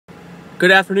Good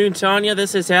afternoon, Tanya.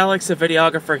 This is Alex, a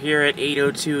videographer here at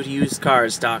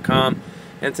 802usedcars.com,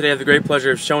 and today I have the great pleasure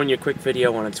of showing you a quick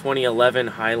video on a 2011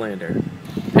 Highlander.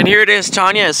 And here it is,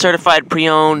 Tanya, a certified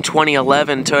pre-owned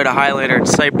 2011 Toyota Highlander in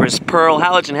Cypress Pearl,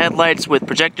 halogen headlights with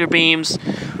projector beams,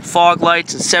 fog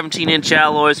lights, and 17-inch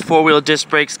alloys, four-wheel disc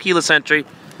brakes, keyless entry,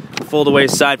 fold-away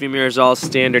side view mirrors, all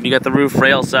standard. You got the roof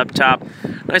rails up top,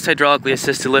 nice hydraulically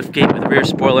assisted lift gate with a rear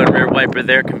spoiler and rear wiper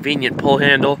there, convenient pull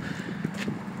handle.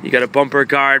 You got a bumper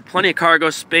guard, plenty of cargo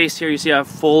space here. You see I've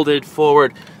folded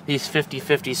forward these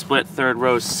 50-50 split third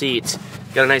row seats.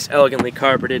 Got a nice elegantly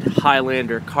carpeted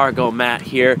Highlander cargo mat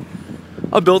here.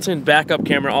 A built-in backup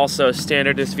camera also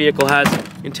standard. This vehicle has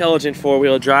intelligent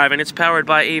four-wheel drive and it's powered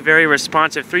by a very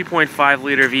responsive 3.5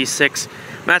 liter V6.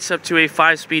 Matched up to a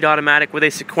 5-speed automatic with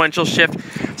a sequential shift,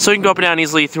 so you can go up and down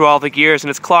easily through all the gears, and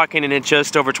it's clocking in at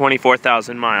just over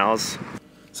 24,000 miles.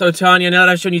 So Tanya, now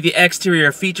that I've shown you the exterior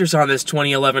features on this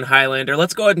 2011 Highlander,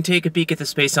 let's go ahead and take a peek at the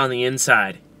space on the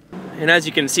inside. And as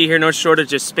you can see here, no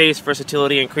shortage of space,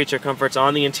 versatility, and creature comforts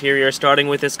on the interior, starting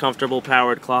with this comfortable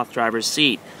powered cloth driver's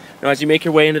seat. Now as you make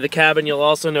your way into the cabin, you'll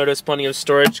also notice plenty of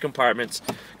storage compartments,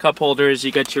 cup holders,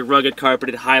 you got your rugged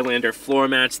carpeted Highlander floor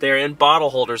mats there, and bottle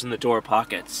holders in the door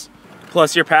pockets.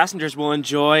 Plus your passengers will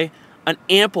enjoy an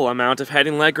ample amount of head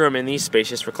and legroom in these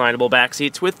spacious reclinable back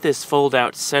seats with this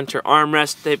fold-out center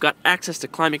armrest. They've got access to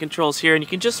climate controls here, and you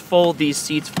can just fold these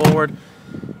seats forward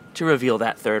to reveal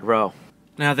that third row.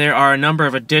 Now there are a number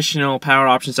of additional power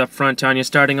options up front, Tanya,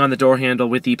 starting on the door handle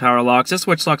with the power locks. This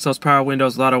switch locks those power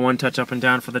windows, a lot of one-touch up and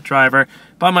down for the driver.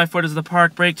 By my foot is the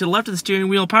park brake. To the left of the steering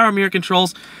wheel, power mirror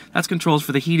controls. That's controls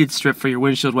for the heated strip for your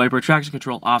windshield wiper, traction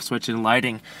control, off switch, and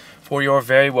lighting for your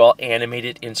very well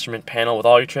animated instrument panel with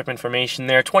all your trip information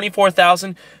there.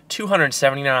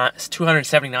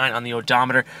 24,279 on the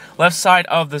odometer. Left side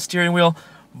of the steering wheel,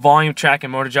 volume, track,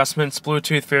 and mode adjustments,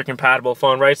 Bluetooth for your compatible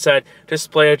phone. Right side,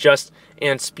 display adjust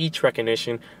and speech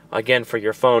recognition, again for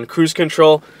your phone. Cruise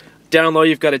control. Down low,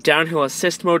 you've got a downhill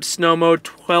assist mode, snow mode,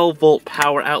 12-volt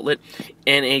power outlet,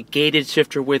 and a gated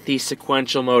shifter with the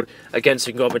sequential mode. Again, so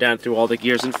you can go up and down through all the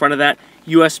gears. In front of that,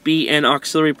 USB and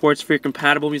auxiliary ports for your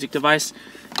compatible music device,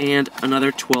 and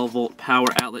another 12-volt power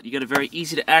outlet. You got a very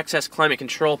easy-to-access climate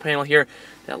control panel here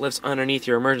that lives underneath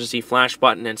your emergency flash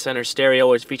button, and center stereo,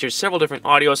 which features several different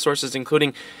audio sources,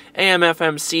 including AM,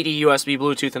 FM, CD, USB,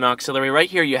 Bluetooth, and auxiliary. Right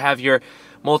here, you have your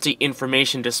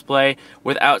multi-information display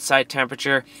with outside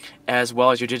temperature, as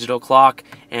well as your digital clock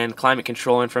and climate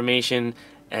control information,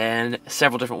 and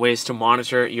several different ways to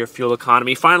monitor your fuel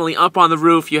economy. Finally, up on the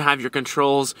roof, you have your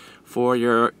controls for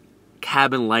your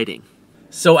cabin lighting.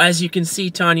 So as you can see,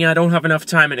 Tanya, I don't have enough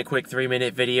time in a quick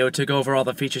 3-minute video to go over all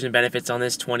the features and benefits on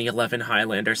this 2011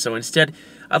 Highlander. So instead,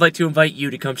 I'd like to invite you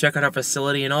to come check out our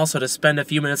facility and also to spend a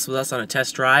few minutes with us on a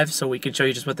test drive so we can show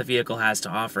you just what the vehicle has to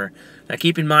offer. Now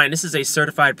keep in mind, this is a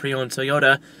certified pre-owned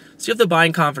Toyota, so you have the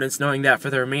buying confidence knowing that for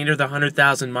the remainder of the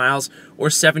 100,000 miles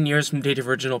or 7 years from date of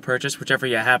original purchase, whichever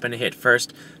you happen to hit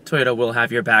first, Toyota will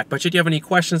have your back. But should you have any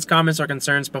questions, comments, or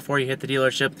concerns before you hit the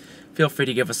dealership, feel free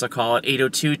to give us a call at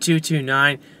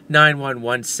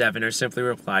 802-229-9117 or simply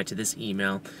reply to this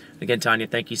email. Again, Tanya,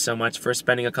 thank you so much for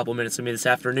spending a couple minutes with me this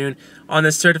afternoon on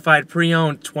this certified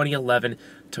pre-owned 2011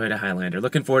 Toyota Highlander.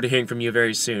 Looking forward to hearing from you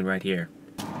very soon right here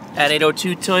at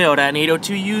 802 Toyota and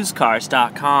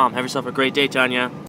 802usedcars.com. Have yourself a great day, Tanya.